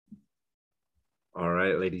All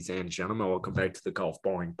right, ladies and gentlemen, welcome back to the Golf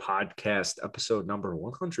Balling Podcast, episode number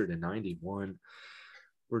 191.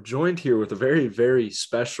 We're joined here with a very, very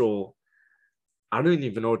special, I don't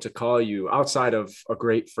even know what to call you, outside of a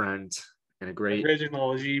great friend and a great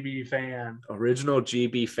original GB fan. original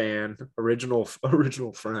GB fan, original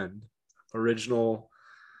friend, original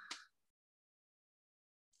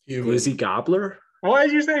Glizzy Gobbler. What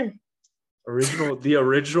did you say? The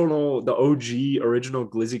OG original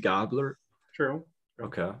Glizzy Gobbler. True.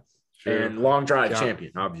 Okay. True. And long drive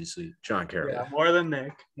champion, obviously, John Carroll. Yeah, more than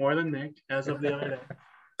Nick, as of the other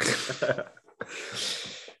day.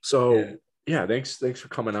 So yeah, thanks for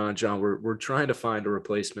coming on, John. We're trying to find a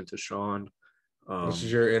replacement to Sean. This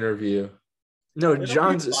is your interview. No,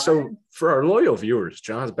 John's so for our loyal viewers,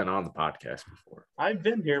 John's been on the podcast before. I've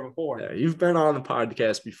been here before. Yeah, you've been on the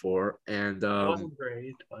podcast before, and it wasn't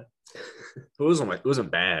great, but it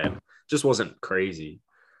wasn't bad. Just wasn't crazy.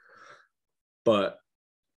 But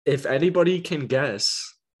if anybody can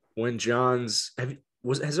guess when has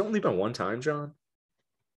it only been one time, John?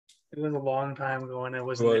 It was a long time ago, and I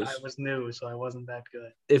was new, so I wasn't that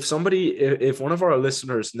good. If one of our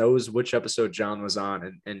listeners knows which episode John was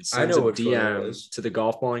on and sends a DM to the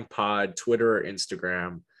Golf Balling Pod, Twitter or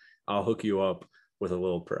Instagram, I'll hook you up with a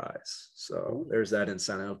little prize. So there's that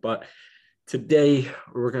incentive. But today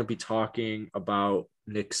we're going to be talking about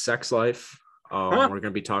Nick's sex life. We're going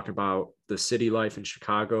to be talking about the city life in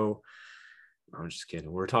Chicago. I'm just kidding.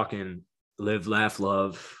 We're talking live, laugh,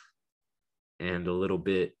 love, and a little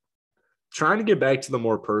bit trying to get back to the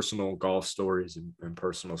more personal golf stories and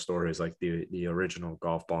personal stories like the original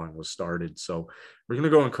Golf Balling was started. So we're going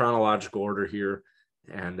to go in chronological order here.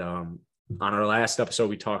 And on our last episode,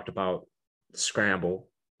 we talked about Scramble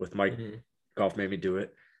with Mike. Mm-hmm. Golf Made Me Do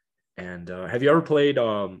It. And have you ever played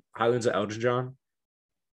Highlands of Elgin, John?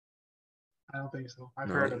 I don't think so. I've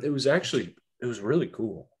heard of it. It was really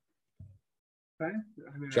cool. Okay.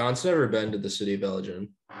 John's never been to the city of Elgin.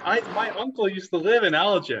 My uncle used to live in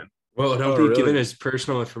Elgin. Well, don't be giving his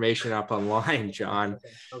personal information up online, John.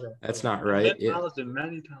 Okay. That's not right. Yeah. Elgin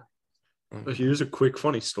many times. Here's a quick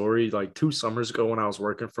funny story. Like 2 summers ago when I was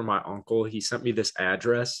working for my uncle, he sent me this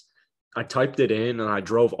address. I typed it in and I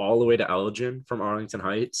drove all the way to Elgin from Arlington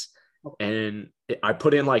Heights. And I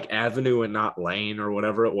put in like Avenue and not Lane or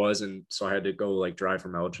whatever it was. And so I had to go like drive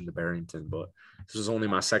from Elgin to Barrington. But this was only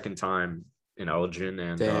my second time in Elgin.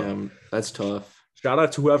 And damn, that's tough. Shout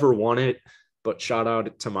out to whoever won it, but shout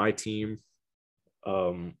out to my team.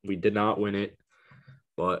 We did not win it,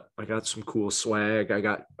 but I got some cool swag. I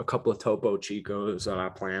got a couple of Topo Chicos that I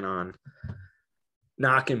plan on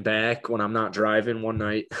knocking back when I'm not driving one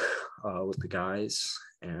night with the guys.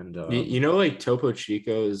 And like Topo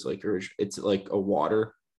Chico is like it's like a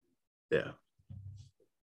water. Yeah.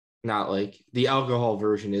 Not like the alcohol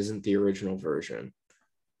version isn't the original version.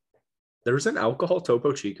 There's an alcohol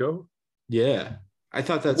Topo Chico? Yeah. I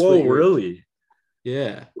thought that's really?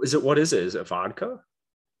 Yeah. What is it? Is it vodka?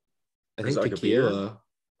 I think tequila.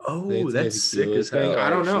 Oh, that's sick as hell.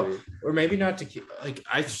 I don't know. Or maybe not tequila. Like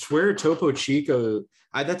I swear Topo Chico.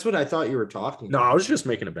 That's what I thought you were talking about. No, I was just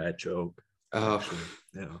making a bad joke. Oh,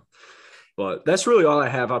 yeah. But that's really all I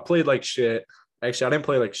have. I played like shit. Actually, I didn't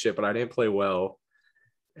play like shit, but I didn't play well.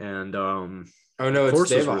 And oh no,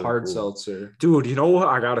 they have a hard seltzer. Dude, you know what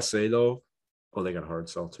I gotta say though? Oh, they got a hard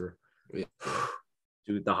seltzer. Yeah.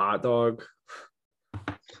 Dude, the hot dog.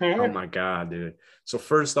 Oh my god, dude. So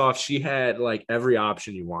first off, she had like every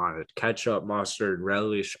option you wanted: ketchup, mustard,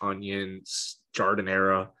 relish, onions,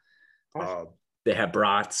 jardinera. They had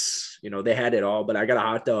brats, they had it all, but I got a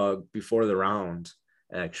hot dog before the round,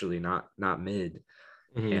 actually, not mid.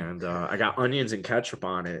 Mm-hmm. And I got onions and ketchup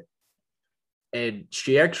on it. And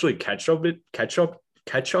she actually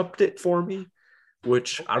ketchuped it for me,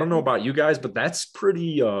 which I don't know about you guys, but that's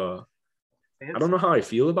pretty I don't know how I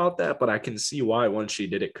feel about that, but I can see why once she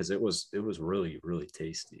did it, because it was really, really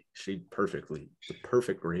tasty. The perfect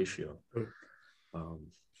ratio.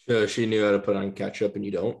 So she knew how to put on ketchup and you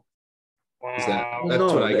don't? Wow. That's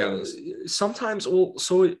what I got. Sometimes,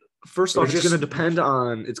 first off, it's going to depend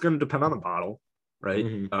on the bottle, right?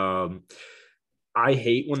 Mm-hmm. I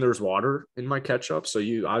hate when there's water in my ketchup, so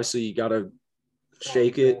you got to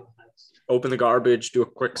shake it, open the garbage, do a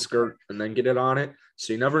quick skirt, and then get it on it.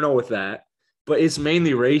 So you never know with that. But it's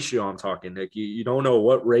mainly ratio I'm talking, Nick. You don't know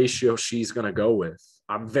what ratio she's going to go with.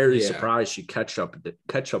 I'm very surprised she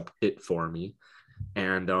ketchuped it for me,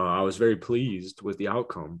 and I was very pleased with the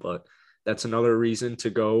outcome. But that's another reason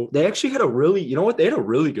to go. They actually had they had a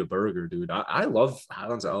really good burger, dude. I love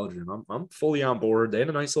Highlands of Elgin. I'm fully on board. They had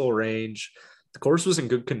a nice little range. The course was in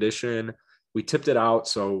good condition. We tipped it out,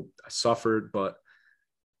 so I suffered, but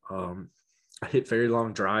I hit very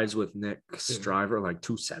long drives with Nick's driver, like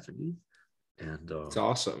 270. And it's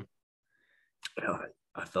awesome. Yeah,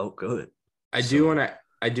 I felt good. I do want to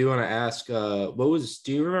ask, do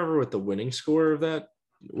you remember what the winning score of that?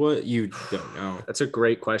 What, you don't know? That's a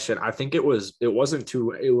great question. I think it wasn't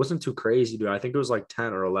too crazy, dude. I think it was like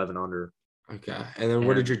 10 or 11 under. Okay. And then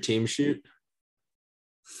what did your team shoot?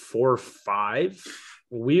 4-5.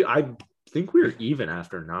 I think we were even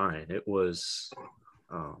after 9. It was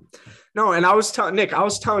no, and I was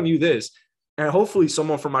telling you this, and hopefully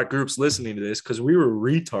someone from my group's listening to this, because we were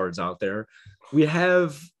retards out there. We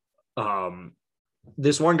have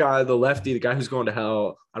this one guy, the lefty, the guy who's going to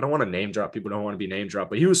hell. I don't want to name drop. People don't want to be name dropped,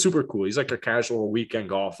 but he was super cool. He's like a casual weekend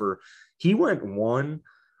golfer. He went 1.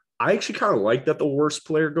 I actually kind of like that the worst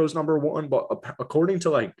player goes number 1, but according to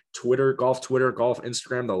like Twitter, golf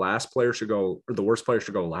Instagram, the worst player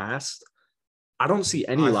should go last. I don't see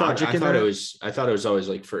any logic in that. I thought it was always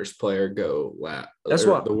like first player go last. That's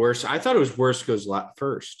what the worst. I thought it was worst goes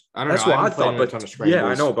first. I don't know. That's what I thought, but yeah,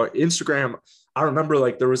 I know. But Instagram, I remember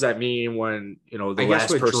like there was that meme when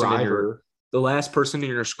the last person in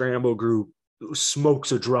your scramble group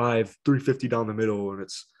smokes a drive 350 down the middle,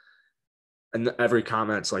 and every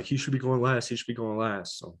comment's like he should be going last. He should be going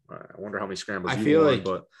last. So I wonder how many scrambles I feel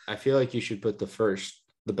like you should put the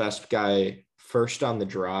best guy first on the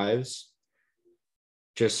drives.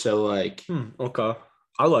 Just so like okay,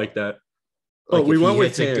 I like that. Like we went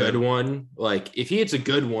with a good one. Like if he hits a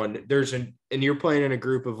good one, and you're playing in a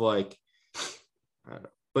group of like, I don't know.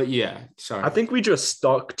 But yeah, sorry. I think we just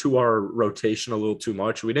stuck to our rotation a little too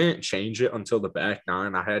much. We didn't change it until the back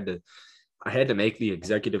 9. I had to make the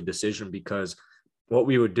executive decision, because what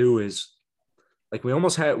we would do is like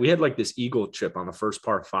we had like this eagle chip on the first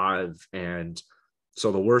par 5, and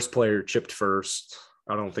so the worst player chipped first.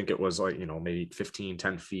 I don't think it was like, maybe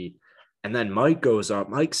 10 feet. And then Mike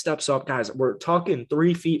steps up, guys. We're talking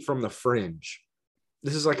 3 feet from the fringe.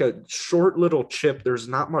 This is like a short little chip. There's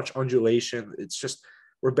not much undulation. It's just,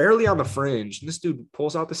 we're barely on the fringe. And this dude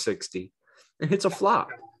pulls out the 60 and hits a flop.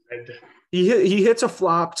 He hits a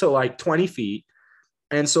flop to like 20 feet.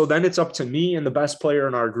 And so then it's up to me and the best player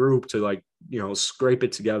in our group to like, scrape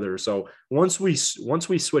it together. So once we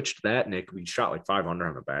switched that, Nick, we shot like 500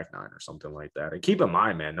 on the back 9 or something like that. And keep in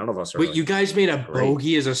mind, man, none of us are. Wait, you guys made a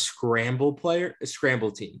bogey as a scramble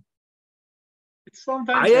team.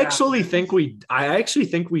 I actually think we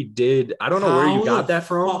did. I don't know where you got that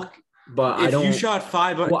from, but if you shot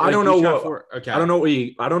 500, well, I don't know what. Okay, I don't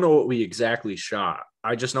know what we exactly shot.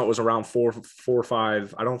 I just know it was around 4 or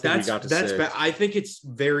 5. I don't think we got to 6. I think it's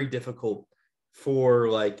very difficult for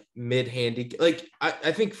like mid-handy. Like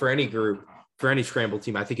I think for any group, for any scramble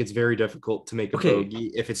team, I think it's very difficult to make a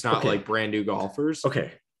bogey if it's not like brand new golfers.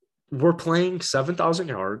 Okay. We're playing 7,000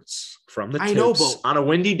 yards from the tips on a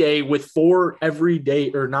windy day with 4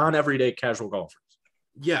 everyday or non-everyday casual golfers.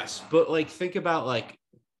 Yes, but like think about like,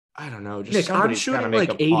 I don't know. Just Nick, I'm shooting like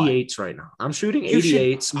 88s right now. I'm shooting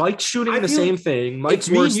 88s. Mike's shooting the same thing. Mike's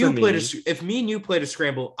worse than me. If me and you played a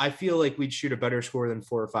scramble, I feel like we'd shoot a better score than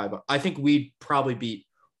 4 or 5. I think we'd probably beat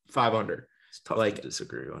 500. It's tough to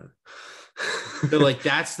disagree with. But like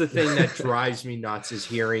that's the thing that drives me nuts is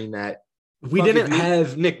hearing that. We didn't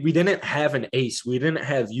have an ace. We didn't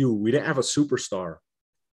have you. We didn't have a superstar.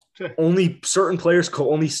 Only certain players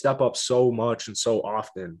could only step up so much and so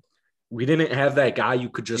often. We didn't have that guy you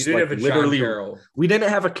could just like literally. We didn't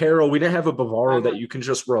have a Carroll. We didn't have a Bavaro that you can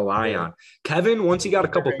just rely on. Kevin, once he got a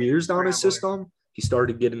couple beers down his system, he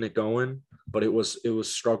started getting it going. But it was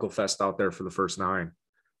struggle fest out there for the first 9.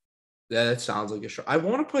 Yeah, that sounds like a show. I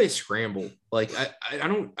want to play a scramble. Like I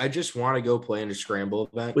don't. I just want to go play in a scramble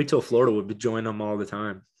event. Wait till Florida would be joining them all the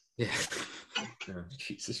time. Yeah.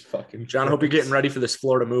 Jesus fucking John. I hope you're getting ready for this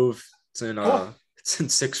Florida move. It's in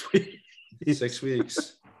 6 weeks. 6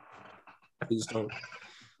 weeks. Please don't.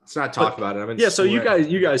 Let's not talk about it. So you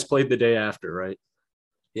guys played the day after, right?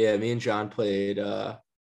 Yeah, me and John played.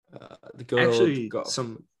 Actually,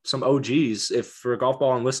 some OGs. If for golf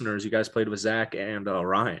ball and listeners, you guys played with Zach and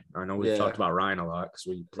Ryan. I know we've talked about Ryan a lot because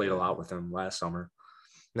we played a lot with him last summer.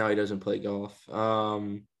 No, he doesn't play golf.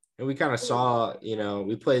 And we kind of saw,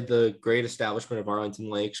 we played the Great Establishment of Arlington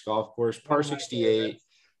Lakes Golf Course, par 68.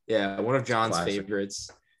 Yeah, one of John's favorites.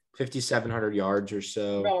 5,700 yards or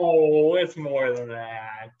so. No, it's more than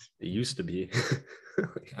that. It used to be.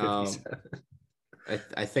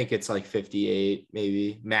 I think it's like 58,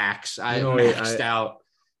 maybe max. I maxed out.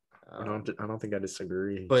 I don't think I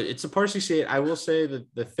disagree. But it's a par 68. I will say that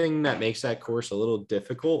the thing that makes that course a little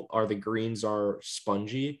difficult are the greens are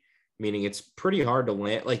spongy, meaning it's pretty hard to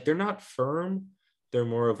land. Like they're not firm. They're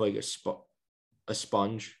more of like a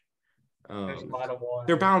sponge. There's a lot of water.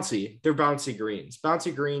 They're bouncy. They're bouncy greens.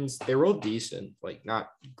 Bouncy greens, they're real decent. Like not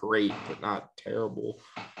great, but not terrible.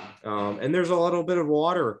 And there's a little bit of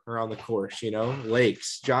water around the course,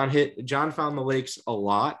 lakes. John found the lakes a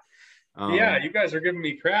lot. Yeah, you guys are giving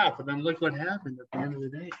me crap, and then look what happened at the end of the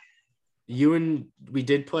day. We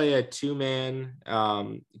did play a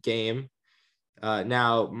 2-man game.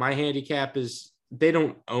 Now my handicap is they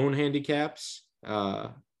don't own handicaps.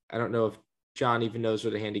 I don't know if John even knows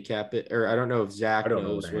what a handicap is, or I don't know if Zach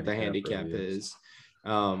knows what the handicap is.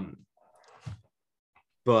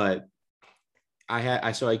 But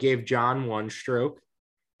I gave John 1 stroke.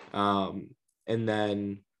 And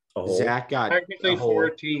then Zach got technically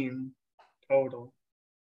 14 total.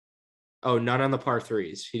 Oh, none on the par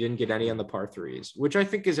 3s. He didn't get any on the par 3s, which I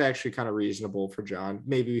think is actually kind of reasonable for John.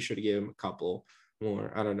 Maybe we should have given him a couple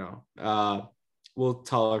more. I don't know. We'll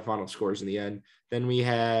tell our final scores in the end. Then we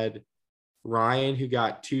had Ryan, who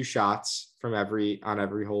got 2 shots on every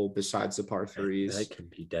hole besides the par 3s. That can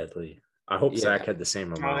be deadly. I hope Zach had the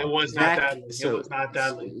same amount. No, it was not deadly. It was not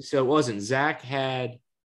deadly. So it wasn't. Zach had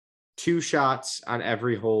 2 shots on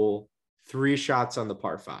every hole, 3 shots on the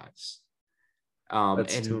par 5s.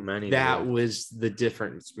 That's and too many. That was the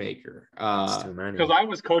difference maker. That's too many. Because I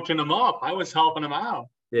was coaching him up. I was helping him out.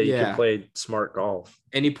 Yeah, you could play smart golf.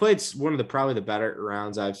 And he played one of the probably the better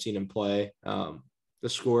rounds I've seen him play. The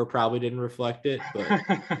score probably didn't reflect it,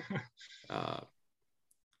 but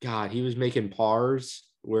God, he was making pars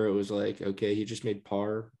where it was like, okay, he just made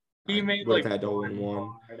par. He made like had one.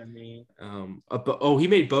 He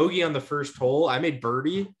made bogey on the first hole. I made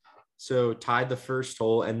birdie, so tied the first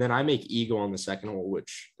hole, and then I make eagle on the second hole,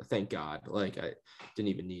 which thank God, like I didn't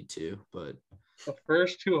even need to. But the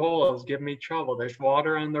first 2 holes give me trouble. There's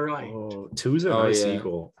water on the right. Oh, 2's a nice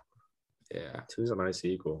eagle. Yeah, 2's a nice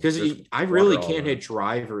eagle. Because I really can't hit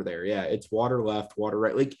driver there. Yeah, it's water left, water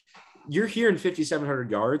right. Like you're here in 5,700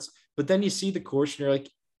 yards, but then you see the course and you're like,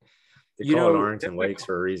 they call it Arlington Lakes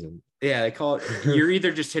for a reason. Yeah, they call it. You're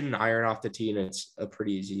either just hitting an iron off the tee, and it's a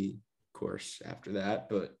pretty easy course after that.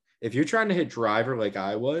 But if you're trying to hit driver like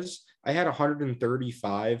I was, I had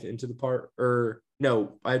 135 into the part, or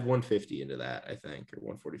no, I had 150 into that, I think, or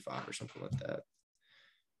 145 or something like that.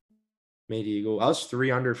 Made eagle. I was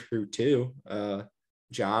 3 under through 2.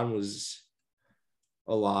 John was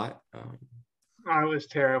a lot. I was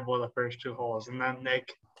terrible the first 2 holes, and then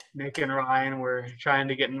Nick and Ryan were trying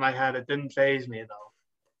to get in my head. It didn't faze me though.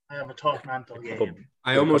 I have a tough mental game.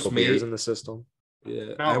 I almost made beers in the system.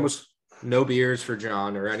 Yeah, I almost no beers for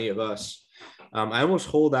John or any of us. I almost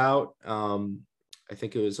holed out. I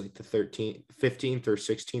think it was like the 15th or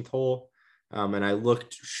 16th hole. And I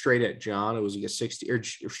looked straight at John. It was like a 60 or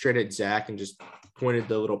straight at Zach and just pointed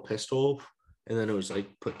the little pistol. And then it was like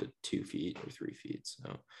put to 2 feet or 3 feet.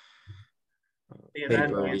 So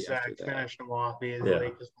then me and Zach finished them off easily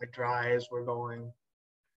because my drives were going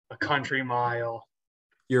a country mile.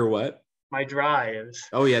 Your what? My drives.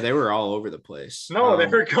 Oh yeah, they were all over the place. No, they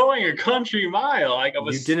were going a country mile. Like I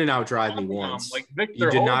was. You didn't outdrive me once. Like Victor.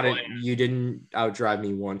 You did not. You didn't outdrive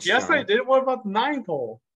me once. Yes, John. I did. What about the 9th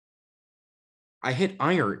hole? I hit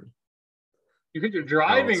iron. You hit your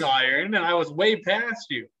driving iron, and I was way past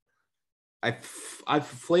you. I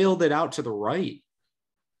flailed it out to the right.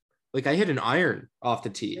 Like I hit an iron off the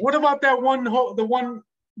tee. What about that one hole? The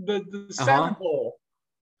 7th hole.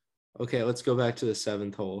 Okay, let's go back to the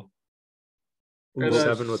 7th hole. Ooh,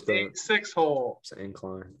 7 with the 6th hole. It's an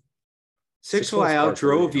incline. 6th hole, I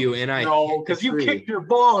outdrove you, and I because you kicked your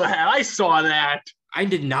ball ahead. I saw that. I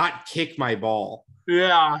did not kick my ball.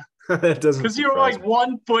 Yeah, that doesn't. Because you were like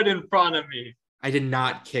 1 foot in front of me. I did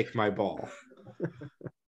not kick my ball.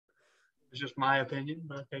 It's just my opinion,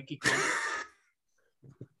 but thank you.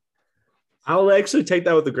 I'll actually take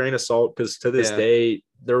that with a grain of salt because to this day,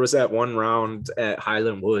 there was that one round at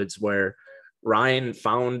Highland Woods where Ryan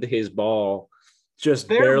found his ball just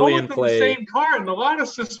barely in play. The same card and a lot of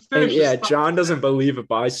suspicious. Yeah, John doesn't believe it,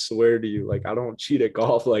 but I swear to you, like I don't cheat at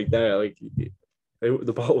golf like that. Like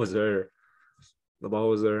the ball was there. The ball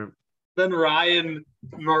was there. Then Ryan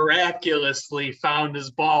miraculously found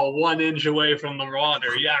his ball 1 inch away from the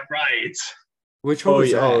water. Yeah, right. Which one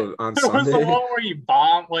was that? On Sunday? It was the one where he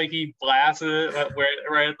bombed, like he blasted it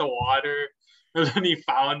right at the water. And then he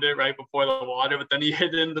found it right before the water, but then he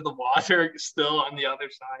hit into the water still on the other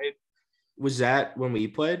side. Was that when we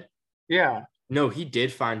played? Yeah. No, he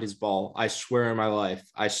did find his ball. I swear in my life.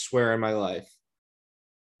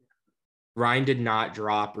 Ryan did not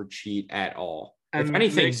drop or cheat at all. And if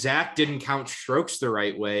anything, Zach didn't count strokes the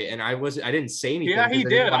right way, and I didn't say anything. Yeah, he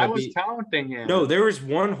did. I was counting him. No, there was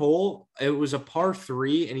one hole. It was a par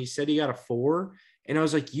 3, and he said he got a 4. And I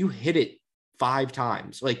was like, you hit it 5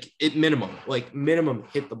 times, like minimum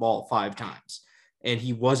hit the ball 5 times. And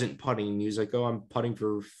he wasn't putting. He was like, "Oh, I'm putting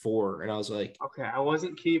for 4." And I was like, okay, I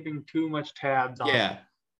wasn't keeping too much tabs on. Yeah.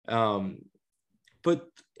 But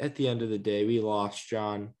at the end of the day, we lost,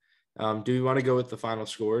 John. Do we want to go with the final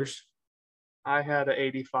scores? I had an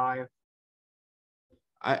 85.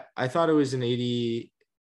 I thought it was an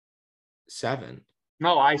 87.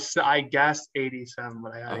 No, I guessed 87,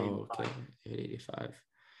 but I had 85. Okay, 85.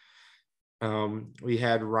 We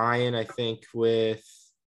had Ryan, I think, with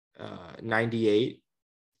 98.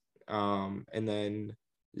 And then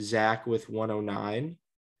Zach with 109.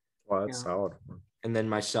 Wow, that's solid. And then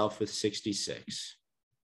myself with 66.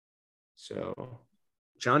 So,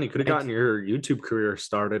 John, you could have gotten your YouTube career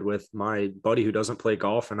started with my buddy who doesn't play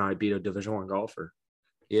golf, and I beat a Division I golfer.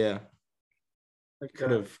 Yeah.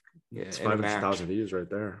 Could have. Yeah, it's 500,000 views right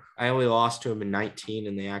there. I only lost to him in 19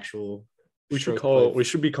 in the actual. We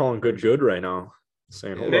should be calling good right now.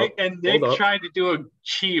 Saying Nick tried to do a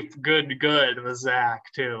cheap good with Zach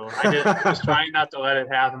too. I was trying not to let it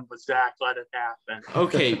happen, but Zach let it happen.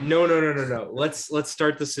 Okay, no. Let's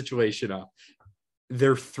start the situation up.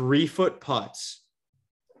 They're 3-foot putts.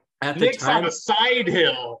 At the Nick's time, on a side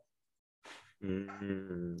hill.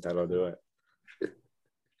 That'll do it.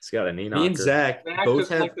 He's got a knee knocker. Me and Zach both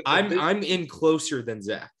have. I'm in closer than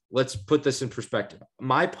Zach. Let's put this in perspective.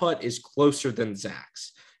 My putt is closer than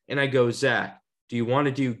Zach's, and I go, Zach, do you want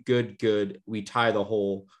to do good? We tie the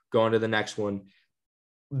hole, go on to the next one.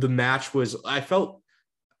 The match was. I felt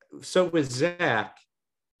so with Zach.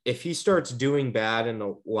 If he starts doing bad in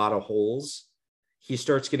a lot of holes, he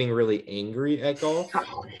starts getting really angry at golf.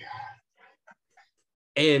 Oh, yeah.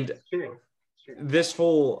 And this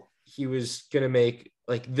hole, he was going to make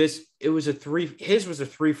like this. It was his was a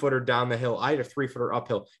 3-footer down the hill. I had a 3-footer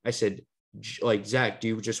uphill. I said, like, Zach, do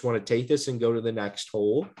you just want to take this and go to the next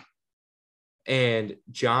hole? And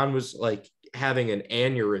John was like having an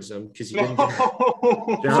aneurysm because he didn't.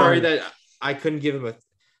 Sorry that I couldn't give him a.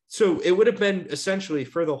 So it would have been essentially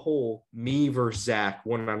for the hole, me versus Zach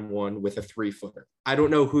 1-on-1 with a 3-footer. I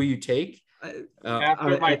don't know who you take.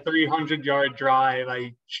 After my 300-yard drive,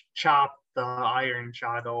 I chopped the iron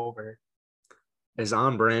shot over. As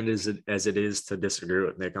on brand as it is to disagree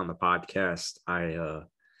with Nick on the podcast, I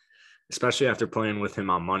especially after playing with him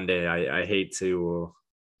on Monday, I hate to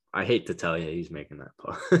tell you he's making that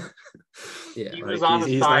putt. Yeah, he was on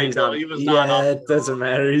the side hill. He was not up. It doesn't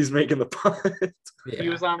matter. He's making the putt. He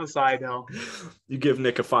was on the side hill. You give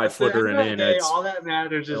Nick a 5-footer and in. All that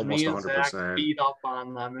matters is me and 100%. Zach beat up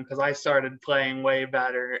on them because I started playing way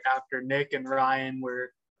better after Nick and Ryan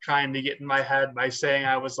were trying to get in my head by saying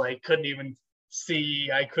I was like couldn't even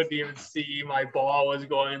see my ball was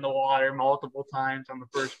going in the water multiple times on the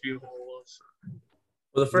first few holes.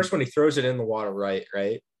 Well, the first one he throws it in the water,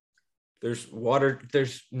 right? There's water.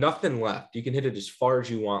 There's nothing left. You can hit it as far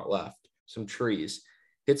as you want left. Some trees.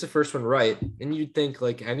 Hits the first one right. And you'd think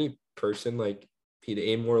like any person, like he'd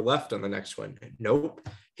aim more left on the next one. Nope.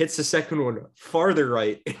 Hits the second one farther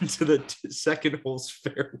right into the second hole's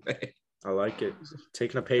fairway. I like it.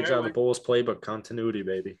 Taking a page out of the Bulls playbook. Continuity,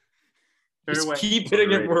 baby. Just keep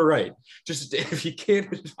hitting it more right. Just if you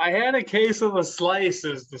can't. I had a case of the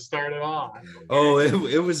slices to start it off. Oh,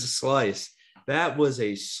 it was a slice. That was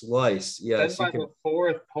a slice. Yes. Then by the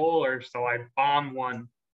 4th hole or so, I bombed one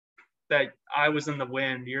that I was in the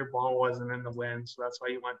wind. Your ball wasn't in the wind, so that's why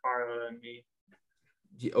you went farther than me.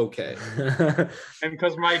 Okay. And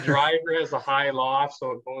because my driver has a high loft,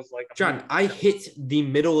 so it goes like. John, I hit the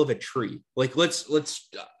middle of a tree. Like let's.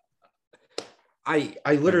 I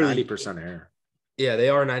literally 90% air. Yeah, they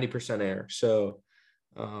are 90% air. So,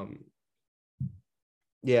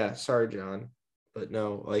 yeah. Sorry, John. But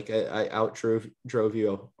no, like I drove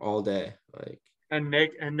you all day. Like and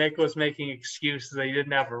Nick was making excuses that he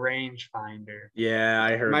didn't have a rangefinder. Yeah,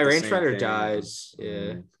 I heard my rangefinder dies.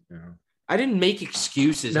 Yeah. Yeah. I didn't make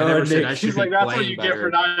excuses. No, I never Nick, said I should be that's playing what you better. get for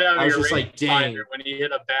not having I was a just like, dang. when he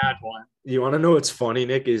hit a bad one. You want to know what's funny,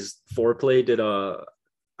 Nick? Is Foreplay did I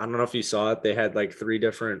don't know if you saw it. They had like 3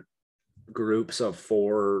 different groups of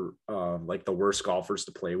 4, like the worst golfers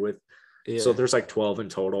to play with. Yeah. So there's like 12 in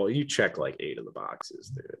total. You check like 8 of the boxes,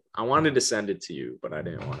 dude. I wanted to send it to you, but I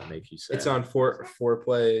didn't want to make you sad. It's on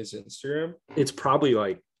Foreplay's Instagram. It's probably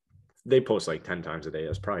like they post like 10 times a day.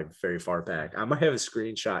 That's probably very far back. I might have a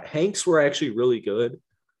screenshot. Hanks were actually really good.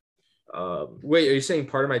 Wait, are you saying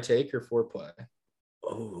part of my take or Foreplay?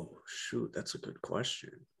 Oh shoot, that's a good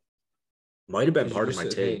question. Might have been part of my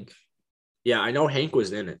take. Hank. Yeah, I know Hank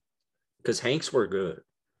was in it because Hanks were good,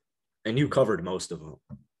 and you covered most of them.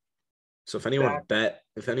 So if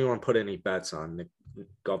anyone put any bets on Nick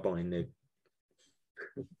Golf Bowling, Nick,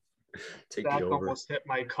 Take Zach you over. Almost hit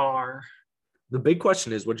my car. The big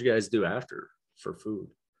question is, what'd you guys do after for food?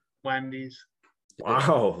 Wendy's.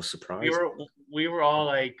 Wow, surprise. We were all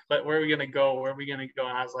like, where are we gonna go? Where are we gonna go?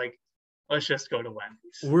 And I was like, let's just go to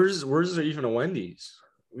Wendy's. Where's there even a Wendy's?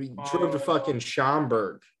 We drove to fucking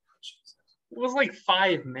Schaumburg. It was like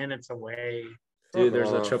 5 minutes away. Dude,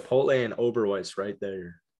 there's a Chipotle and Oberweis right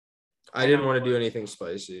there. I didn't want to do anything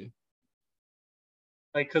spicy.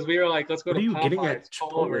 Like, because we were like, let's go to Popeyes, getting at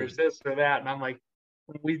Culver's, this or that. And I'm like,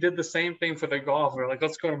 we did the same thing for the golf. We are like,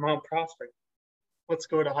 let's go to Mount Prospect. Let's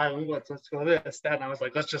go to Highland Woods. Let's go to this, that. And I was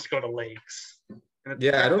like, let's just go to Lakes.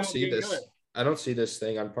 Yeah, I don't see this. Good. I don't see this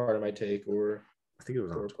thing on Part of My Take or I think it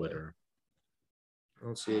was on Twitter. I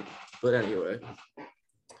don't see it. But anyway.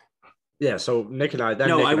 Yeah, so Nick and I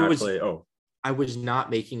play. I was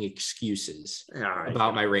not making excuses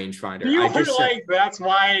about my rangefinder. You were like, that's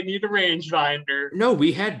why I need a rangefinder.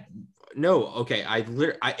 No, okay.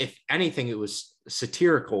 If anything, it was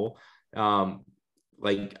satirical.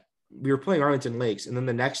 Like we were playing Arlington Lakes, and then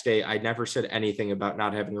the next day, I never said anything about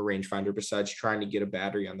not having a rangefinder besides trying to get a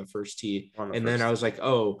battery on the first tee. Then I was like,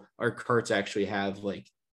 oh, our carts actually have like,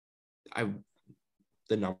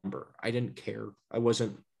 the number. I didn't care. I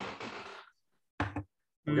wasn't.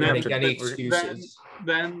 Make any excuses.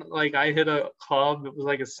 Then like I hit a club. It was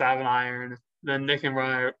like a 7-iron. Then Nick and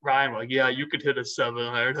Ryan were like, yeah, you could hit a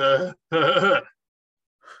 7-iron.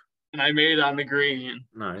 And I made it on the green.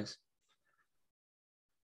 Nice.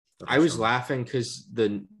 I was laughing because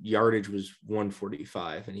the yardage was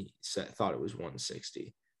 145 and he thought it was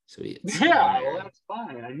 160. So well, that's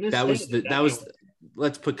fine.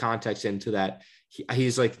 Let's put context into that.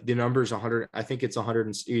 He's like, the number's 100. I think it's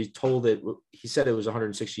 100. He said it was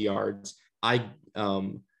 160 yards. I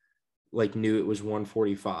knew it was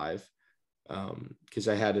 145 because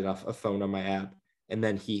I had a phone on my app, and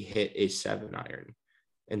then he hit a 7-iron.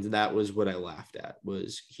 And that was what I laughed at,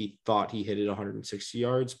 was he thought he hit it 160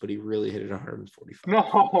 yards, but he really hit it 145.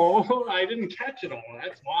 No, I didn't catch it all.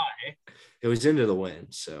 That's why. It was into the wind,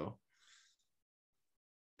 so.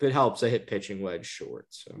 If it helps, I hit pitching wedge short.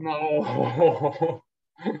 So.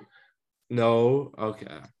 No?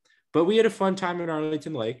 Okay. But we had a fun time in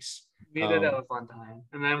Arlington Lakes. We did have a fun time.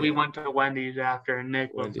 And then we went to Wendy's after, and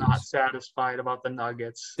Nick was not satisfied about the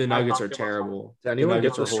nuggets. The nuggets are terrible. Did anyone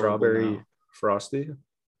get the strawberry frosty?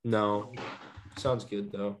 No. Sounds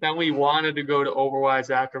good, though. Then we wanted to go to Oberweis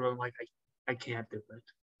after, but I'm like, I can't do it.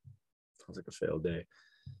 Sounds like a failed day.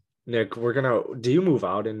 Nick, do you move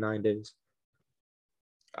out in 9 days?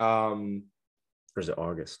 Or is it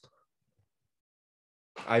August?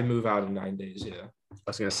 I move out in 9 days, yeah. I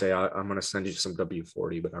was going to say, I'm going to send you some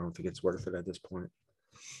W-40, but I don't think it's worth it at this point.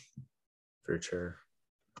 For your chair.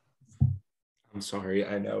 I'm sorry.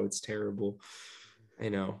 I know it's terrible. I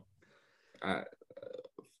know.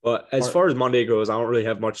 But as far as Monday goes, I don't really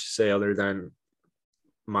have much to say other than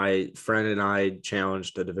my friend and I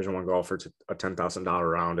challenged a Division I golfer to a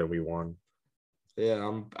 $10,000 round, and we won.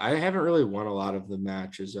 Yeah, I haven't really won a lot of the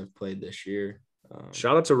matches I've played this year.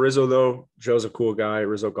 Shout out to Rizzo, though. Joe's a cool guy.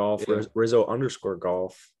 Rizzo Golf, yeah.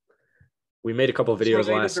 Rizzo_golf. We made a couple of videos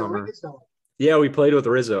last summer. Yeah, we played with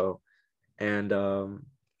Rizzo, and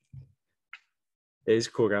he's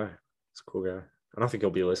a cool guy. I don't think he'll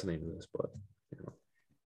be listening to this, but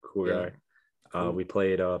cool guy. Cool. We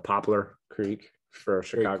played Poplar Creek for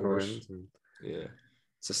Chicagoans. Yeah,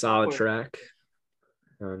 it's a solid track,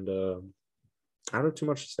 and I don't have too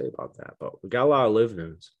much to say about that. But we got a lot of live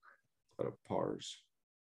news. A lot of pars.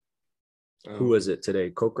 Who was it today?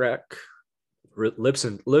 Kokrak.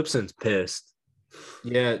 Lipson's pissed.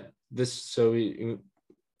 Yeah, so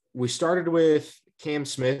we started with Cam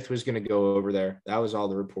Smith was going to go over there. That was all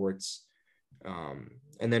the reports.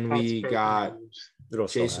 And then we got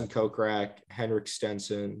Jason Kokrak, Henrik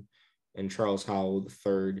Stenson, and Charles Howell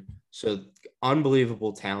III. So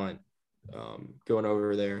unbelievable talent going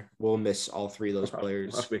over there. We'll miss all three of those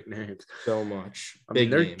players. Big names. So much.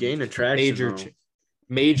 They're gaining traction.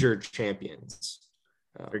 Major champions.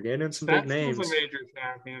 They're gaining some big names. Stenson's a major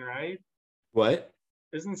champion, right? What?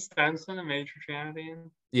 Isn't Stenson a major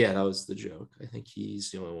champion? Yeah, that was the joke. I think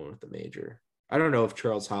he's the only one with the major. I don't know if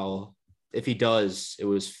Charles Howell, if he does, it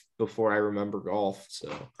was before I remember golf.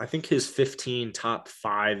 So I think his 15 top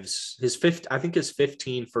fives, I think his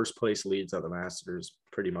 15 first place leads at the Masters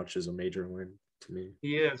pretty much is a major win to me.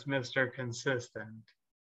 He is Mr. Consistent.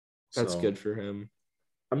 That's good for him.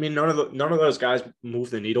 I mean, none of those guys move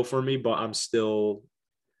the needle for me, but I'm still.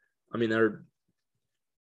 I mean,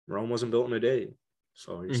 Rome wasn't built in a day,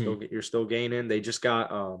 so you're still gaining. They just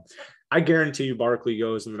got. I guarantee you, Barkley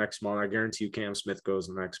goes in the next month. I guarantee you, Cam Smith goes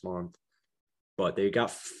in the next month. But they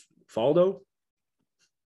got Faldo.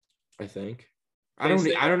 I think. I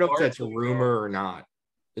don't know if that's a rumor or not.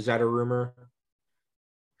 Is that a rumor?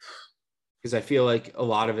 Because I feel like a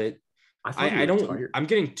lot of it. I'm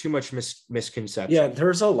getting too much misconception. Yeah,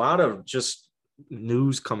 there's a lot of just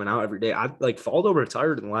news coming out every day. Faldo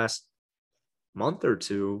retired in the last month or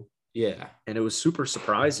two. Yeah, and it was super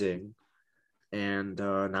surprising. And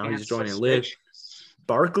now he's joining Liv.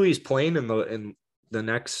 Barkley's playing in the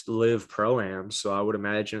next Liv Pro-Am, so I would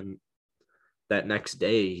imagine that next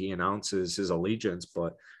day he announces his allegiance,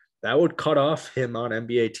 but that would cut off him on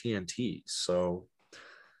NBA TNT. So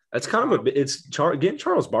that's kind of getting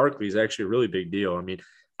Charles Barkley is actually a really big deal. I mean,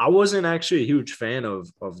 I wasn't actually a huge fan of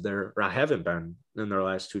I haven't been in their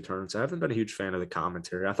last 2 tournaments. I haven't been a huge fan of the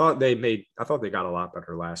commentary. I thought they got a lot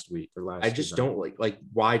better last week. I just don't like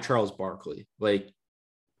why Charles Barkley? Like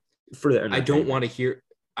for the I don't want to hear.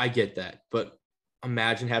 I get that, but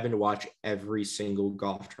imagine having to watch every single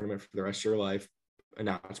golf tournament for the rest of your life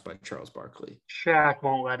announced by Charles Barkley. Shaq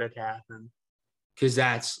won't let it happen. Because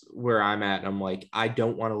that's where I'm at. I'm like, I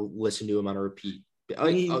don't want to listen to him on a repeat.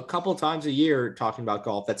 A couple times a year talking about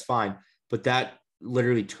golf, that's fine. But that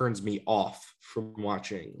literally turns me off from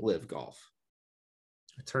watching Live Golf.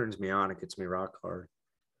 It turns me on. It gets me rock hard.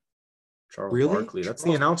 Charles Barkley. That's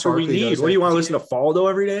Charles the announcer Barkley we need. What do you want to listen to Faldo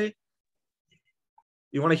every day?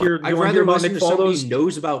 You want to hear? I'd rather listen to somebody who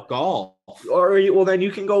knows about golf. Well, then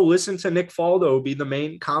you can go listen to Nick Faldo be the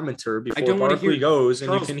main commentator before Barkley goes,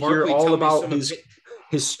 and you can hear all about his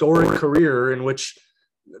historic career in which.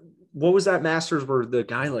 What was that Masters where the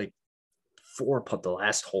guy put the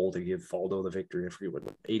last hole to give Faldo the victory? I forget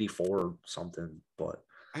what 84 or something, but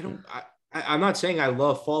I'm not saying I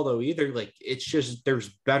love Faldo either. Like it's just there's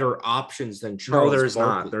better options than Charles. No, there's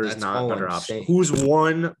Barkley. not. There's not better option. Who's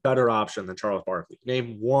one better option than Charles Barkley?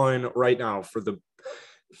 Name one right now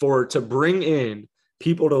to bring in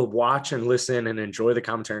people to watch and listen and enjoy the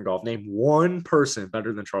commentary in golf. Name one person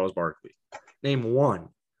better than Charles Barkley. Name one.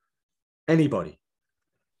 Anybody.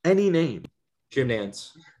 Any name. Jim Nantz.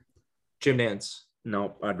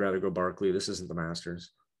 No, I'd rather go Barkley. This isn't the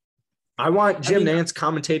Masters. I want Jim Nantz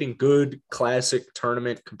commentating good, classic,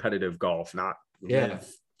 tournament, competitive golf, not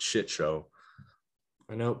shit show.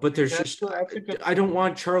 I know, but there's I don't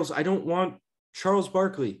want Charles. I don't want Charles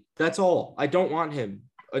Barkley. That's all. I don't want him.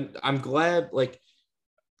 I'm glad,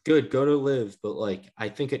 good, go to Live, but I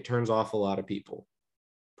think it turns off a lot of people.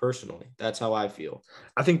 Personally, that's how I feel.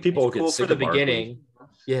 I think people will get sick for the beginning.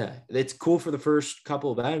 Yeah, it's cool for the first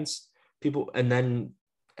couple events. And then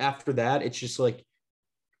after that, it's just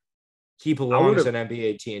he belongs in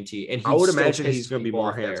NBA TNT, and I would imagine he's going to be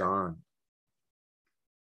more hands-on.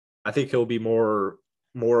 I think he'll be more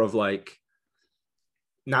of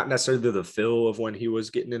not necessarily the feel of when he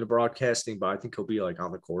was getting into broadcasting, but I think he'll be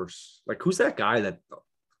on the course. Who's that guy that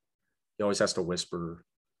he always has to whisper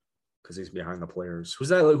because he's behind the players? Who's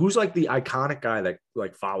that? Who's the iconic guy that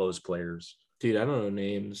follows players? Dude, I don't know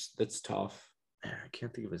names. That's tough. I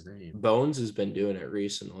can't think of his name. Bones has been doing it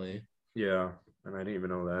recently. Yeah, and I didn't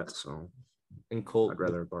even know that. So, and Colt, I'd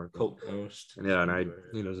rather Barkley. Colt Most. Yeah, and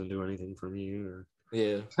he doesn't do anything for me either.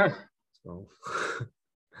 Yeah. So,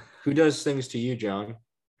 who does things to you, John?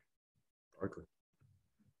 Barkley.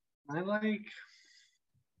 I like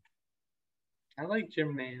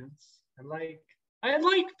Jim Nantz. I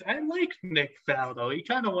liked Nick Faldo. He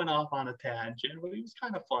kind of went off on a tangent, but he was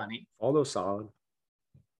kind of funny. Faldo solid.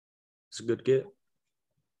 It's a good get.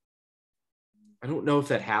 I don't know if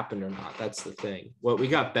that happened or not. That's the thing. We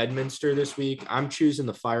got Bedminster this week. I'm choosing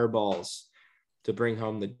the Fireballs to bring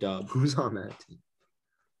home the dub. Who's on that team?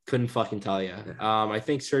 Couldn't fucking tell you. I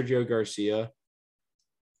think Sergio Garcia.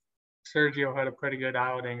 Sergio had a pretty good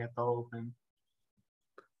outing at the Open.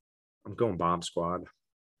 I'm going Bomb Squad.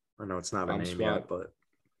 I know it's not a name yet, but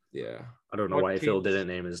yeah, I don't know why Phil didn't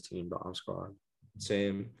name his team Bomb Squad.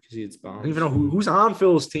 Same, because he's bomb. I don't even know who's on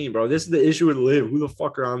Phil's team, bro. This is the issue with Liv. Who the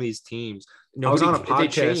fuck are on these teams? I was on a podcast. They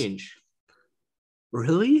change.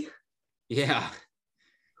 Really? Yeah.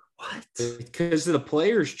 What? Because of the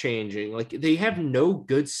players changing. They have no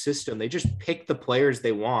good system. They just pick the players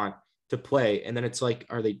they want to play, and then it's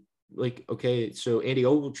are they okay? So Andy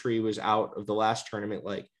Ogletree was out of the last tournament.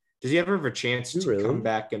 Does he ever have a chance to come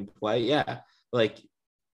back and play? Yeah.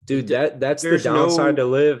 Dude, that's the downside to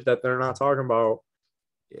Live that they're not talking about.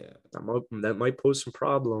 Yeah. That might pose some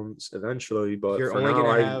problems eventually, but for now,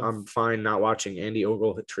 I'm fine not watching Andy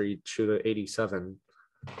Ogletree shoot at 87.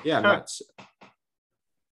 Yeah, I'm not.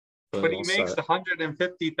 But he makes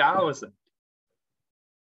 150,000.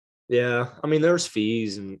 Yeah, I mean, there's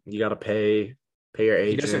fees, and you got to pay your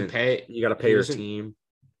agent. He doesn't pay. You got to pay your team.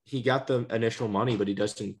 He got the initial money, but he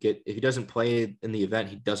doesn't get. If he doesn't play in the event,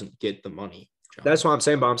 he doesn't get the money. John. That's what I'm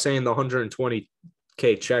saying, but I'm saying the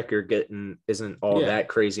 120K check you're getting isn't all that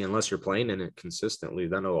crazy unless you're playing in it consistently.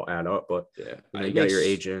 Then it'll add up. But you got your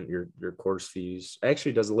agent, your course fees.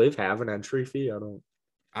 Actually, does LIV have an entry fee?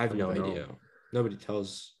 I have no idea. Nobody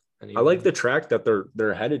tells anyone. I like the track that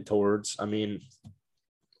they're headed towards. I mean,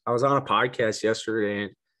 I was on a podcast yesterday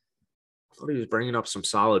and I thought he was bringing up some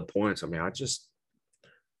solid points. I mean,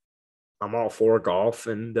 I'm all for golf,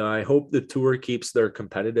 and I hope the tour keeps their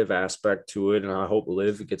competitive aspect to it, and I hope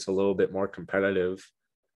LIV gets a little bit more competitive.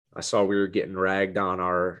 I saw we were getting ragged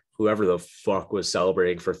on whoever the fuck was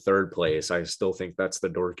celebrating for third place. I still think that's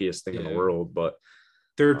the dorkiest thing in the world, but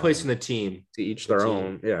third place in the team. To each their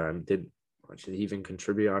own. Yeah, and did he even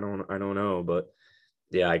contribute? I don't know, but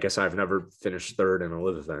yeah, I guess I've never finished third in a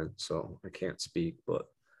LIV event, so I can't speak. But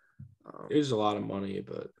there's a lot of money,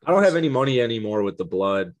 but I don't have any money anymore with the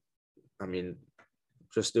blood. I mean,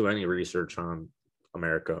 just do any research on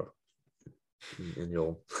America, and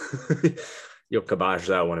you'll kibosh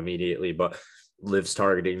that one immediately. But LIV's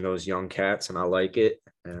targeting those young cats, and I like it,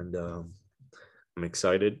 and I'm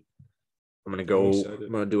excited. I'm gonna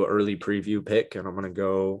do an early preview pick, and I'm gonna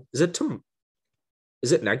go. Is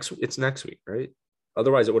it next? It's next week, right?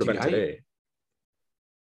 Otherwise, it would have been today.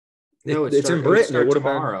 No, it's in Britain. It would have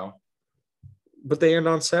tomorrow. But they end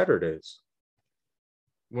on Saturdays.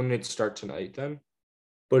 Wouldn't it start tonight then?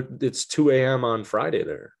 But it's 2 a.m. on Friday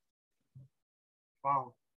there.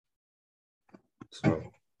 Wow. So.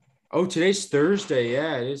 Oh, today's Thursday.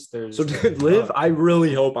 Yeah, it is Thursday. So did LIV? I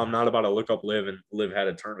really hope I'm not about to look up LIV and LIV had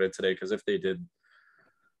a tournament today, because if they did.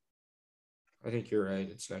 I think you're right.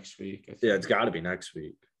 It's next week. Yeah, it's got to be next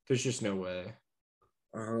week. There's just no way.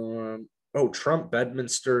 Trump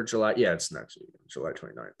Bedminster, July. Yeah, it's next week, July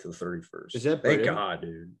 29th to the 31st. Is that Thank God,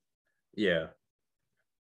 dude. Yeah.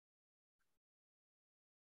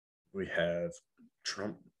 We have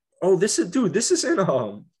Trump. Oh, this is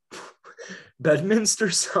in Bedminster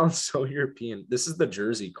sounds so European. This is the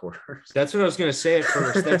Jersey course. That's what I was gonna say at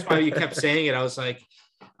first. That's why you kept saying it. I was like,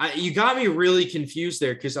 you got me really confused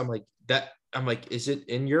there, because I'm like, is it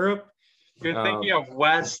in Europe? You're thinking of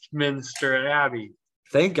Westminster Abbey.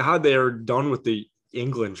 Thank God they are done with the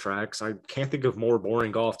England tracks. I can't think of more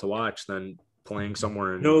boring golf to watch than playing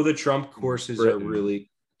somewhere in. No, the Trump courses Britain are really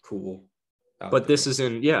cool. But this is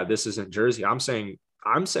in Jersey. I'm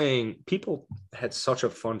saying people had such a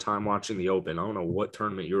fun time watching the Open. I don't know what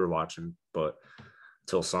tournament you were watching, but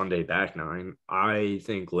till Sunday back nine, I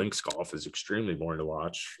think links golf is extremely boring to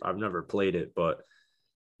watch. I've never played it, but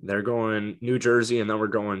they're going New Jersey, and then we're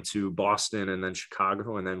going to Boston, and then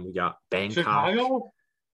Chicago, and then we got Bangkok. Chicago?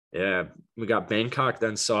 Yeah, we got Bangkok,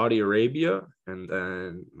 then Saudi Arabia, and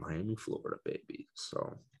then Miami, Florida, baby.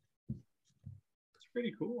 So it's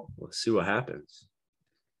pretty cool. Let's see what happens.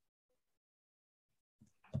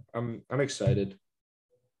 I'm excited.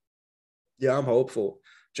 Yeah, I'm hopeful.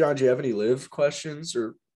 John, do you have any LIV questions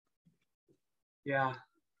or? Yeah,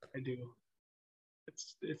 I do.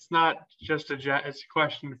 It's not just it's a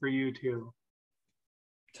question for you too.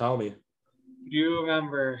 Tell me. Do you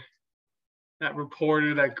remember that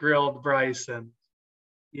reporter that grilled Bryson?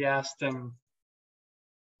 He asked him,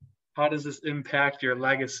 how does this impact your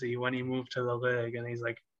legacy when you move to the league? And he's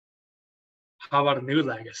like, how about a new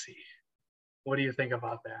legacy? What do you think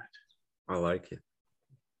about that? I like it.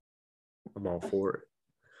 I'm all for it.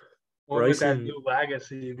 What would that new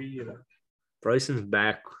legacy be? Bryson's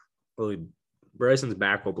back. Really, Bryson's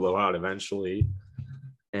back will blow out eventually.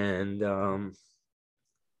 And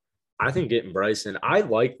I think getting Bryson, I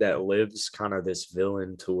like that LIV's kind of this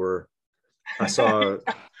villain tour. I saw.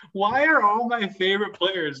 Why are all my favorite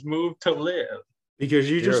players moved to LIV? Because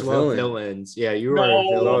you just love villains. Yeah, you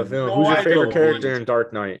are a villain. Who's your favorite character in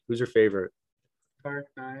Dark Knight? Who's your favorite? Dark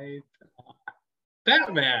Knight.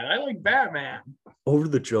 Batman. I like Batman. Over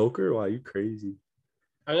the Joker? Wow, you crazy.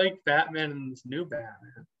 I like Batman and this new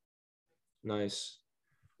Batman. Nice.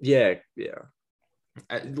 Yeah.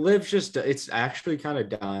 LIV's just, it's actually kind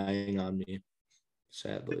of dying on me,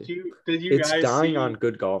 sadly. Did you guys dying on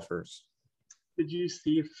good golfers. Did you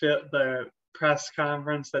see the press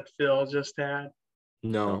conference that Phil just had?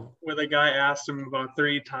 No. Where the guy asked him about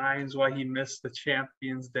 3 times why he missed the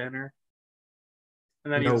champions dinner.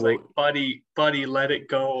 And then he was like, buddy, let it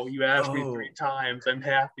go. You asked me 3 times. I'm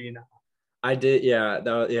happy now. I did. Yeah.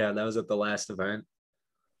 That was at the last event.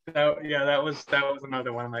 That was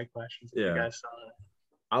another one of my questions. Yeah. You guys saw it.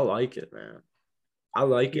 I like it, man. I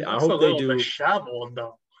like it. I hope they do. Disheveled,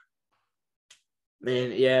 though.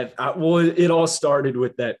 Man, yeah. It all started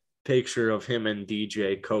with that picture of him and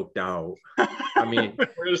DJ coked out. I mean,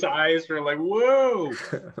 his eyes were like, whoa.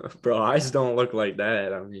 Bro, eyes don't look like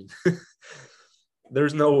that. I mean,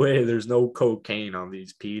 There's no way. There's no cocaine on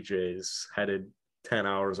these PJs headed 10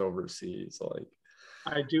 hours overseas. Like,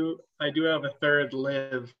 I do have a third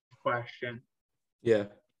live question. Yeah.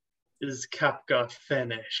 Is Koepka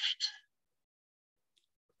finished?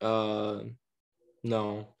 No.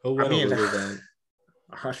 He'll win a live event.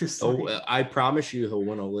 Honestly, I promise you he'll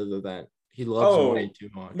win a live event. He loves money too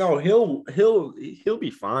much. No, he'll be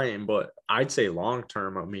fine, but I'd say long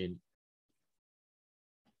term, I mean,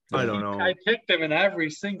 I don't know. I picked him in every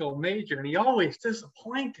single major, and he always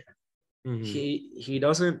disappointed. Mm-hmm. He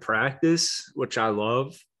doesn't practice, which I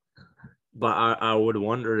love, but I would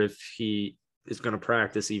wonder if he is going to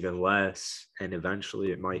practice even less, and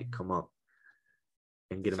eventually it might come up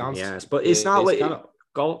and get him in the ass. But it's not like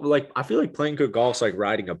golf. Like, I feel like playing good golf's like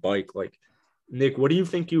riding a bike. Like, Nick, what do you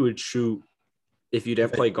think you would shoot if you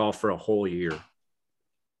didn't play golf for a whole year?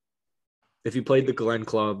 If you played the Glen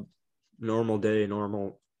Club, normal day,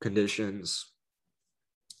 normal conditions,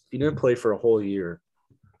 if you didn't play for a whole year,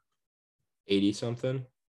 80 something,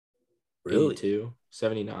 really? 82,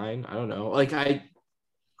 79. I don't know. Like,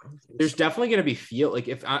 there's definitely going to be like,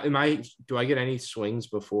 do I get any swings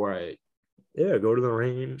before I? Yeah, go to the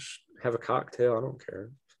range, have a cocktail. I don't care.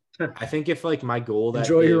 I think if like my goal that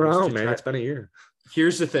enjoy your round, man. It's been a year.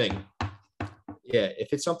 Here's the thing. Yeah,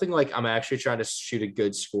 if it's something like I'm actually trying to shoot a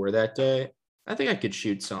good score that day, I think I could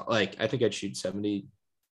shoot some. Like, I think I'd shoot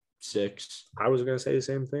 76. I was gonna say the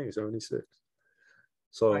same thing, 76.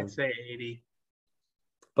 So I'd say 80.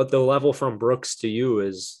 But the level from Brooks to you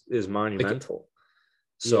is monumental.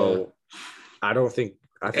 So I think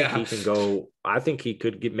he can go. I think he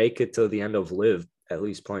could make it to the end of live, at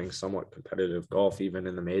least playing somewhat competitive golf, even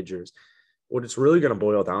in the majors. What it's really going to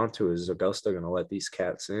boil down to is Augusta going to let these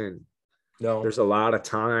cats in. No, there's a lot of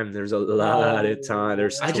time. There's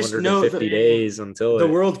 250 days until the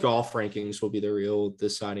world golf rankings will be the real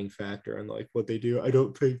deciding factor on like what they do. I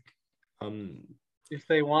don't think. If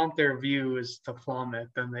they want their views to plummet,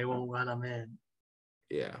 then they won't let them in.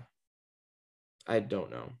 Yeah. I don't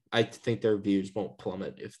know. I think their views won't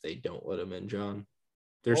plummet if they don't let them in, John.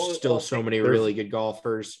 There's still so many really good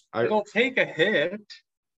golfers. It'll take a hit.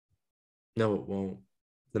 No, it won't.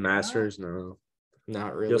 The Masters, no.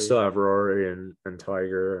 Not really. You'll still have Rory and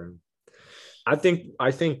Tiger. And I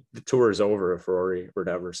think the tour is over if Rory were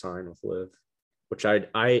to ever sign with Liv, which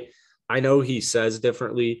I know he says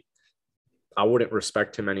differently. I wouldn't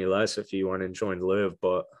respect him any less if he went and joined Liv,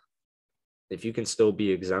 but if you can still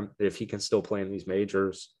be exempt, if he can still play in these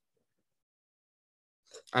majors.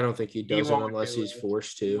 I don't think he does it unless he's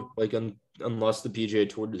forced to. Like, unless the PGA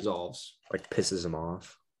Tour dissolves. Like, pisses him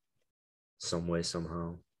off some way,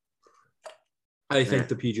 somehow. I think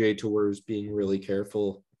the PGA Tour is being really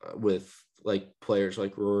careful with, like, players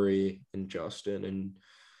like Rory and Justin and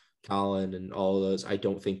Colin and all of those. I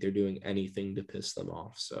don't think they're doing anything to piss them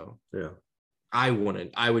off. So, yeah. I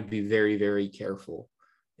would be very, very careful.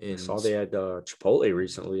 I saw they had Chipotle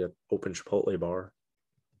recently, an open Chipotle bar.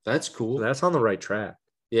 That's cool. So that's on the right track.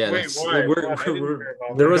 Yeah. There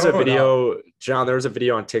was a video, John, there was a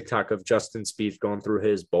video on TikTok of Justin Spieth going through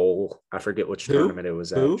his bowl. I forget which tournament it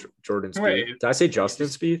was at. Jordan Spieth. Did I say Justin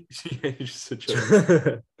Spieth? Yeah, you just said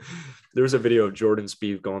Justin. There was a video of Jordan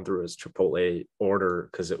Spieth going through his Chipotle order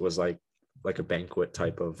because it was like a banquet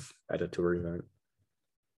type of at a tour event.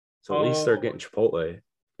 So at least they're getting Chipotle.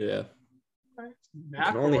 Yeah. You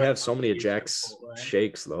can only have so many of Jack's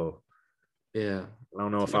shakes, though. Yeah. I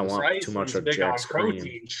don't know if I want too much of Jack's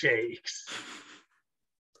protein shakes.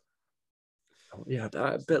 Yeah,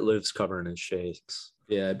 I bet Liv's covering his shakes.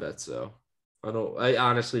 Yeah, I bet so. I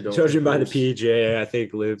honestly don't. Judging by the PGA, I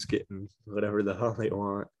think Liv's getting whatever the hell they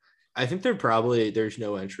want. I think there's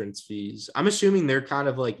no entrance fees. I'm assuming they're kind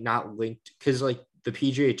of like not linked because like the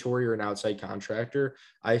PGA Tour, you're an outside contractor.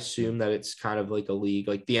 I assume that it's kind of like a league.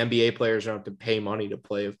 Like the NBA players don't have to pay money to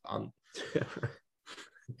play on.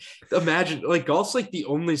 Imagine, like, golf's like the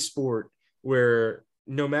only sport where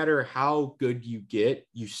no matter how good you get,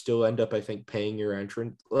 you still end up, I think, paying your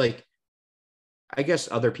entrance. Like, I guess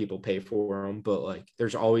other people pay for them, but like,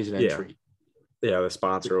 there's always an entry. Yeah, the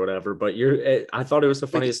sponsor or whatever. But I thought it was the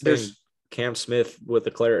funniest thing. Cam Smith with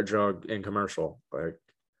the Claret jug in commercial. Like,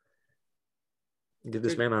 get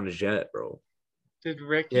this man on a jet, bro. Did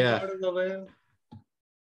Ricky go to the Live?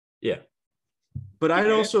 Yeah. But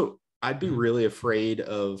I'd be really afraid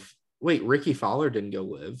of. Wait, Ricky Fowler didn't go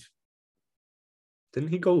Live. Didn't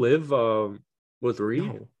he go Live with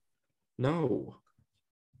Reed? No.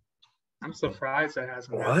 I'm surprised that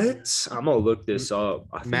hasn't. What? I'm gonna look this up.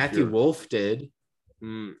 Matthew Wolff did.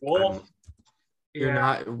 Wolff. You're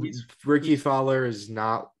not. Ricky Fowler is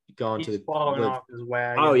not gone to the. Falling off his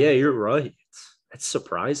wagon. Oh yeah, you're right. That's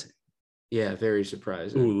surprising. Yeah, very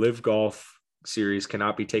surprising. Ooh, Live Golf Series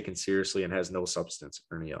cannot be taken seriously and has no substance.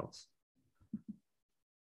 Ernie Els.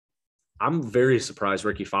 I'm very surprised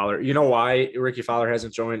Ricky Fowler. You know why Ricky Fowler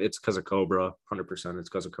hasn't joined? It's because of Cobra. 100%. It's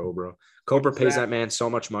because of Cobra. Cobra pays that man so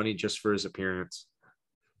much money just for his appearance.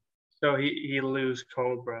 So he lose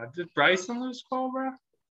Cobra. Did Bryson lose Cobra?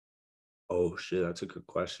 Oh shit, that's a good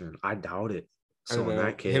question. I doubt it. So in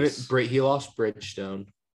that case, he lost Bridgestone.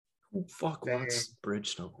 Who fuck wants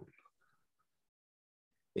Bridgestone?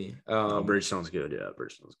 Me. Bridgestone's good. Yeah,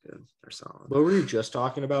 Bridgestone's good. They're solid. What were you just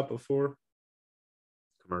talking about before?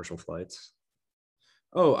 Commercial flights.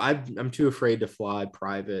 Oh, I'm too afraid to fly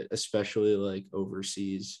private, especially like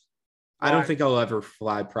overseas. Why? I don't think I'll ever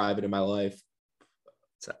fly private in my life.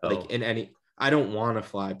 Like I don't want to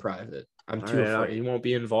fly private. I'm too afraid. You won't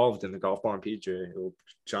be involved in the golf ball and PJ.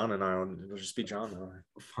 John and I. It'll just be John and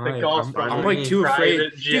I. Fine. I'm like too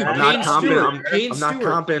afraid. Dude, I'm not comping. I'm not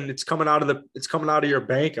comping. It's coming out of your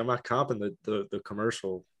bank. I'm not comping the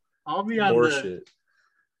commercial. I'll be on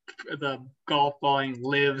the golf balling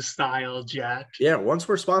Live style jet. Yeah, once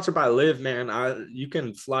we're sponsored by Live, man, you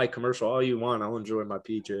can fly commercial all you want. I'll enjoy my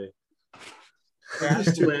PJ.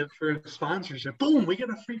 Ask Live for sponsorship. Boom, we get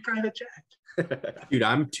a free private jet. Dude,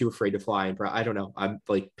 I'm too afraid to fly. I don't know. I'm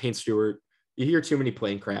like Payne Stewart. You hear too many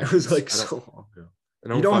plane crashes. It was like so long ago.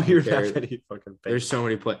 You don't hear that many fucking. There's so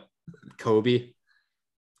many Kobe.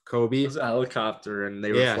 It was a helicopter, and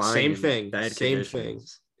they were flying. Same thing. Same thing.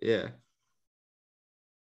 Yeah.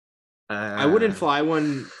 I wouldn't fly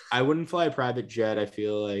one. I wouldn't fly a private jet. I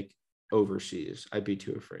feel like overseas, I'd be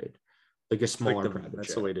too afraid. Like a smaller private jet.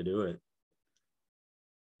 That's the way to do it.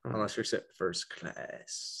 Unless you're sitting first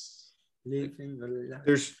class. Living the life.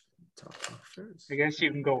 There's. I guess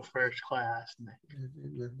you can go first class.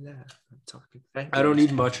 I don't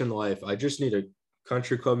need much in life. I just need a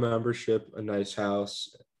country club membership, a nice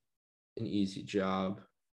house, an easy job.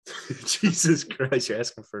 Jesus Christ, you're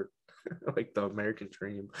asking for like the American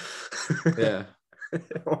dream. Yeah. I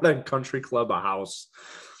want a country club, a house,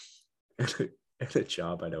 and a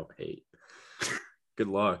job I don't hate. Good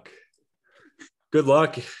luck. Good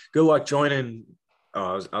luck joining.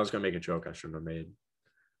 Oh, I was gonna make a joke I shouldn't have made.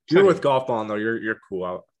 You're with golf ball though. You're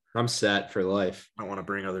cool. I'm set for life. I don't want to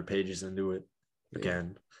bring other pages into it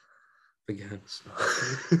again. So,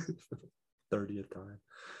 30th time.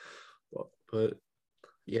 But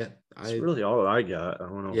yeah, that's really all I got. I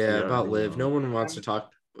don't know. Yeah, about Live. No one wants to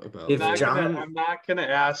talk about. I'm not gonna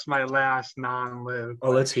ask my last non-Live.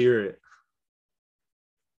 Oh, let's hear it.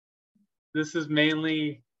 This is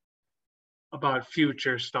mainly about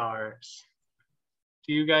future stars.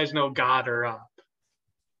 Do you guys know Gotterup?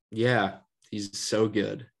 Yeah, he's so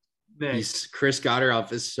good. Chris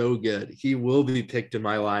Gotterup is so good. He will be picked in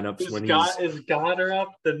my lineups is Gotterup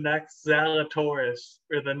the next Zalatoris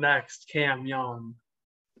or the next Cam Young?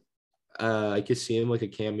 I could see him like a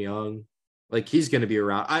Cam Young. Like he's going to be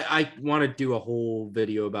around. I want to do a whole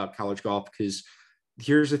video about college golf because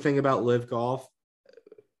here's the thing about Live Golf.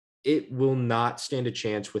 It will not stand a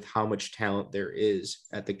chance with how much talent there is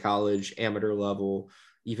at the college amateur level,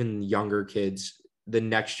 even younger kids. The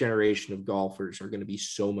next generation of golfers are going to be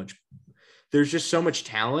so much. There's just so much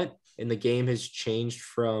talent, and the game has changed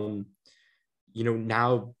from,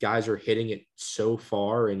 now guys are hitting it so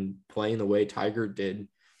far and playing the way Tiger did.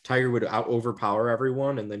 Tiger would overpower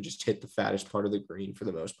everyone and then just hit the fattest part of the green for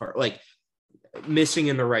the most part, like missing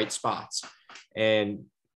in the right spots. And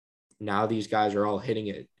now these guys are all hitting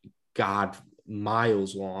it,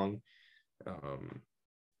 miles long.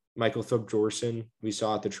 Michael Thorbjorsen, we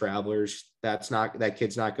saw at the Travelers. That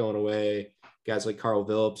kid's not going away. Guys like Carl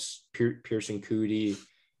Phillips, Pearson Coody.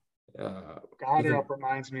 Gotterup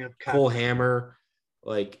reminds me of Cole Hammer,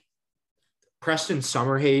 like Preston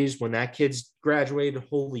Summerhays. When that kid's graduated,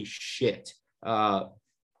 holy shit.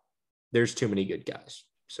 There's too many good guys.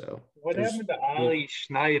 So what happened to Ollie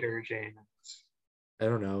Schneider, James? I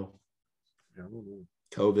don't know.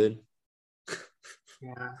 COVID.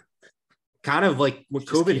 Yeah. Kind of like when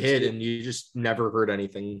COVID hit and you just never heard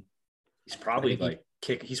anything. He's probably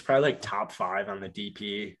he's probably like top 5 on the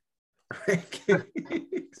DP.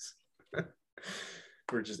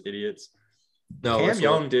 We're just idiots. No,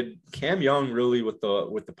 Cam Young really with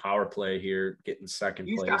the power play here, getting second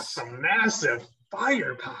place. He's got some massive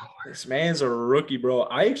firepower. This man's a rookie, bro.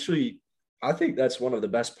 I think that's one of the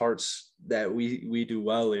best parts that we do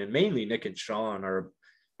well in. Mainly Nick and Sean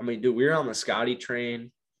dude, we were on the Scotty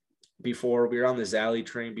train before, we were on the Zally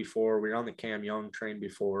train before, we were on the Cam Young train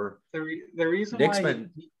before. The reason why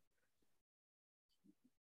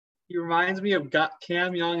he reminds me of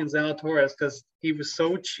Cam Young and Zalatoris because he was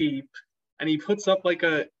so cheap and he puts up like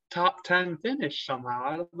a top 10 finish somehow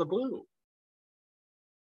out of the blue.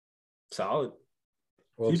 Solid.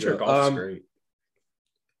 Well, future golf's great.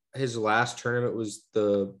 His last tournament was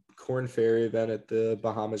the Corn Ferry event at the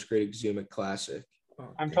Bahamas Great Exument Classic.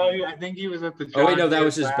 I'm telling you, I think he was at the John Deere that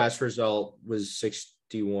was his best result, was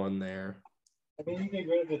 61 there. I think he did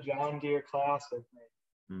go to the John Deere Classic.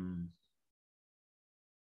 Hmm.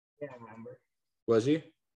 Can't remember. Was he?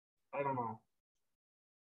 I don't know.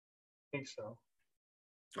 I think so.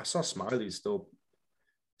 I saw Smiley still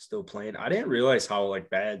playing. I didn't realize how like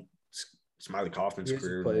bad Smiley Kaufman's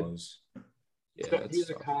career was. Yeah, he's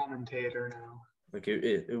a commentator now. Like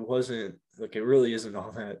it wasn't like it really isn't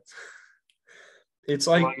all that. It's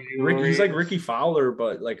like he's like Ricky Fowler,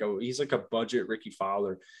 but like he's like a budget Ricky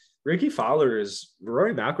Fowler. Ricky Fowler is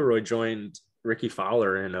Rory McIlroy joined Ricky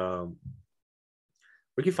Fowler, and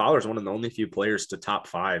Ricky Fowler is one of the only few players to top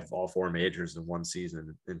 5 all 4 majors in one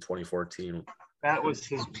season in 2014. That was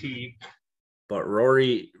his peak. But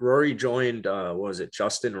Rory joined what was it,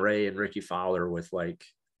 Justin Ray and Ricky Fowler with like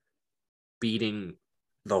beating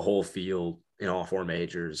the whole field in all 4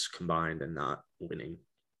 majors combined and not winning.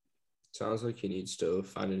 Sounds like he needs to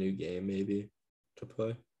find a new game maybe to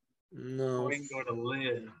play. No. He can go to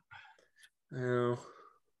live. No.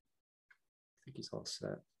 I think he's all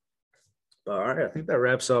set. But all right, I think that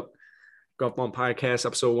wraps up Golf Ball Podcast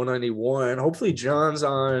episode 191. Hopefully John's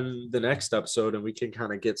on the next episode and we can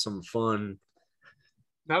kind of get some fun.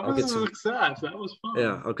 That was a success. That was fun.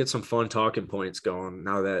 Yeah, I'll get some fun talking points going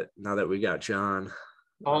now that we got John.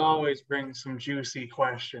 I'll always bring some juicy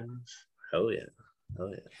questions. Hell yeah.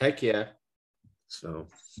 Heck yeah. So,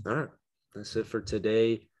 all right. That's it for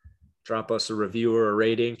today. Drop us a review or a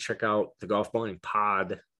rating. Check out the Golf Balling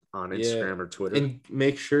Pod on Instagram or Twitter. And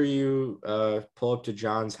make sure you pull up to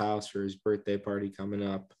John's house for his birthday party coming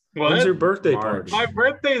up. What? When's your birthday party? My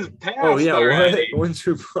birthday's passed. Oh, yeah. Already. What? When's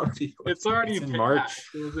your party? It's already in March.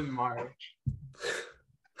 It was in March.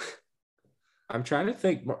 I'm trying to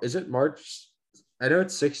think. Is it March? I know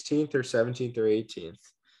it's 16th or 17th or 18th.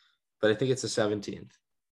 But I think it's the 17th.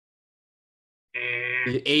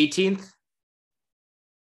 The 18th?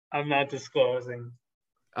 I'm not disclosing.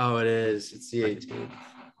 Oh, it is. It's the 18th.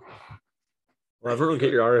 Well, everyone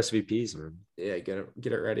get your RSVPs, man. Yeah, get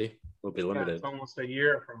it ready. We'll be limited. It's almost a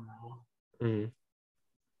year from now. Mm-hmm.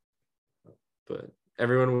 But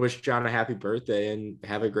everyone wish John a happy birthday and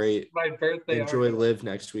have a great enjoy live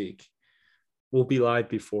next week. We'll be live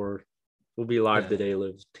the day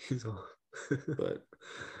lives. But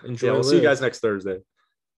enjoy. We'll see you guys next Thursday.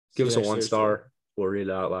 Give us a 1-star. We'll read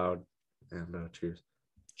it out loud. And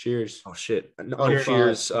cheers. Oh shit.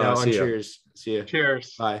 Cheers. Cheers. Cheers. See ya.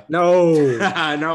 Cheers. Bye. No. No.